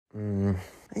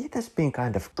It has been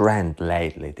kind of trend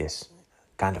lately, this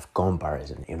kind of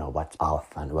comparison, what's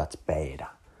alpha and what's beta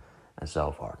and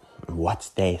so forth. What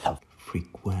state of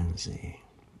frequency?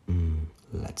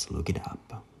 Let's look it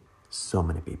up. So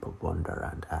many people wonder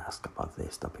and ask about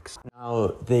these topics.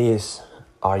 Now, these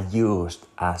are used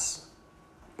as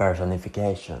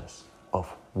personifications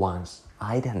of one's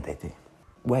identity.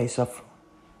 Ways of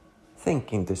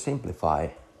thinking to simplify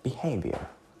behavior.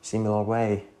 Similar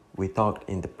way we talked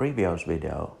in the previous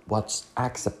video, what's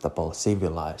acceptable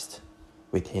civilized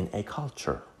within a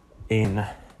culture. In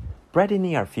pretty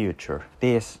near future,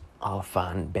 this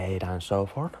alpha and beta and so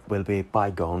forth will be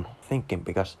bygone thinking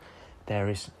because there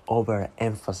is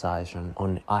overemphasization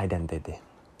on identity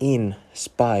in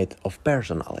spite of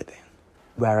personality.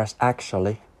 Whereas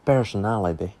actually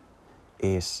personality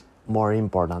is more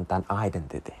important than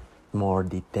identity, more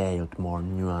detailed, more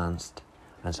nuanced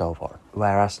and so forth.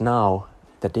 Whereas now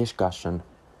the discussion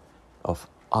of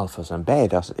alphas and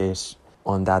betas is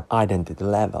on that identity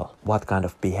level. What kind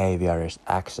of behavior is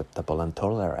acceptable and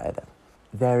tolerated?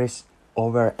 There is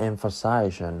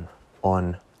overemphasization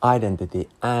on identity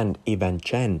and even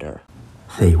gender.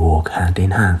 They walk hand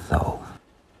in hand though.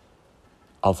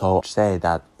 Also say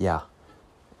that,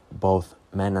 both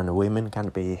men and women can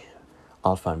be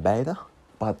alpha and beta.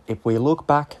 But if we look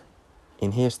back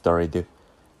in history to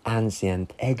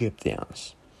ancient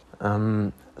Egyptians,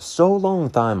 so long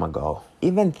time ago,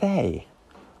 even they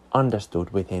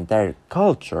understood within their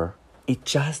culture,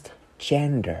 it's just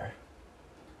gender.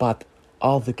 But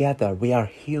altogether, we are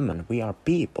human, we are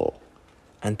people.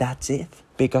 And that's it.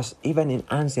 Because even in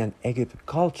ancient Egyptian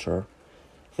culture,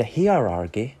 the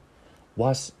hierarchy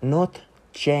was not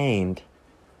chained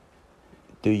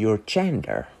to your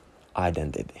gender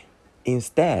identity.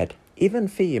 Instead, even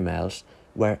females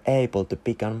were able to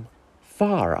become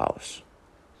pharaohs.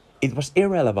 It was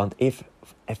irrelevant if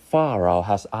a pharaoh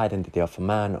has identity of a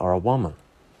man or a woman.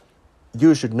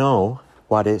 You should know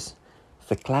what is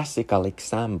the classical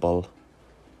example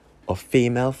of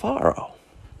female pharaoh.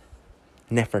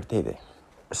 Nefertiti.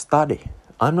 Study.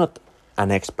 I'm not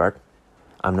an expert.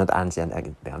 I'm not ancient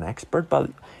Egyptian expert, but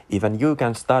even you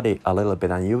can study a little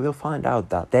bit and you will find out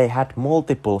that they had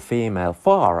multiple female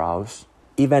pharaohs.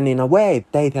 Even in a way,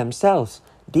 they themselves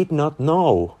did not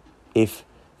know if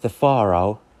the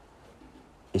pharaoh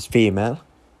is female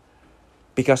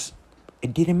because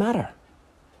it didn't matter.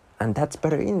 And that's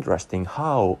very interesting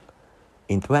how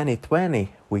in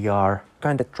 2020 we are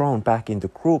kind of thrown back into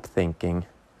group thinking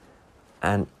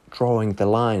and drawing the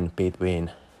line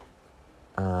between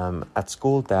at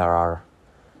school there are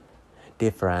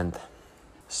different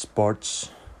sports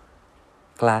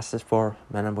classes for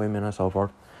men and women and so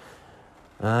forth.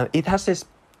 It has its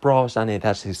pros and it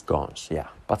has its cons,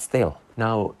 but still.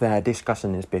 Now the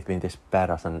discussion is between these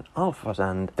betas and alphas,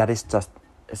 and that is just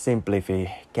a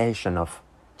simplification of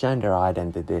gender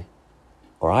identity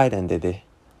or identity,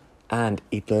 and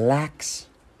it lacks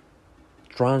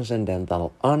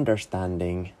transcendental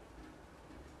understanding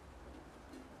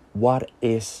what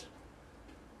is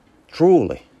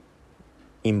truly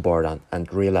important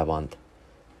and relevant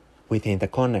within the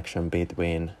connection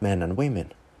between men and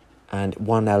women. And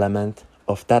one element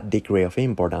of that degree of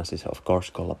importance is, of course,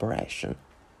 collaboration.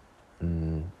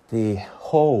 The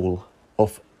whole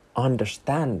of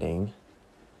understanding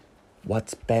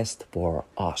what's best for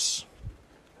us.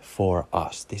 For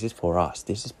us. This is for us.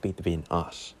 This is between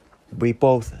us. We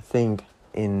both think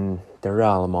in the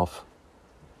realm of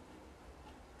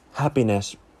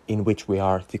happiness in which we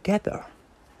are together.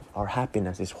 Our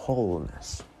happiness is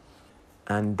wholeness.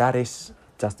 And that is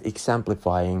just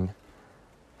exemplifying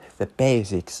the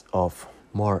basics of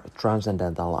more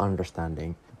transcendental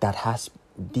understanding that has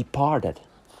departed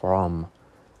from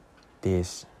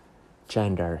these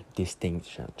gender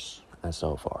distinctions and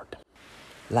so forth.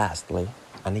 Lastly,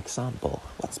 an example.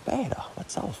 What's beta?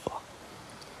 What's alpha?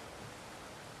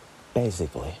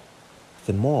 Basically,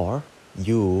 the more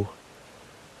you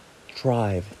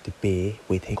strive to be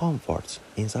within comforts,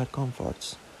 inside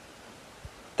comforts,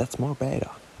 that's more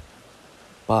beta.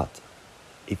 But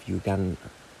if you can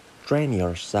train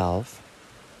yourself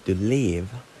to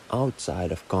live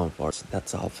outside of comforts,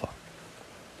 that's alpha.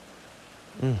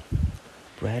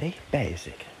 Pretty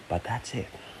basic, but that's it.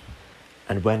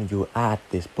 And when you add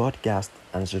this podcast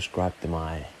and subscribe to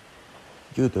my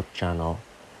YouTube channel,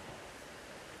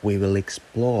 we will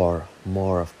explore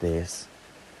more of these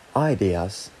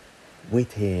ideas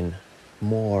within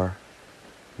more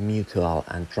mutual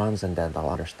and transcendental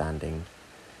understanding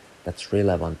that's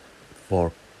relevant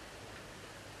for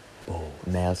both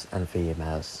males and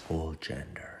females, all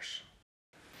genders.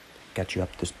 Catch you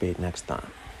up to speed next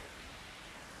time.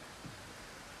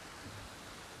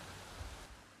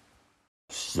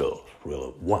 So,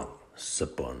 really, once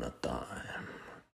upon a time.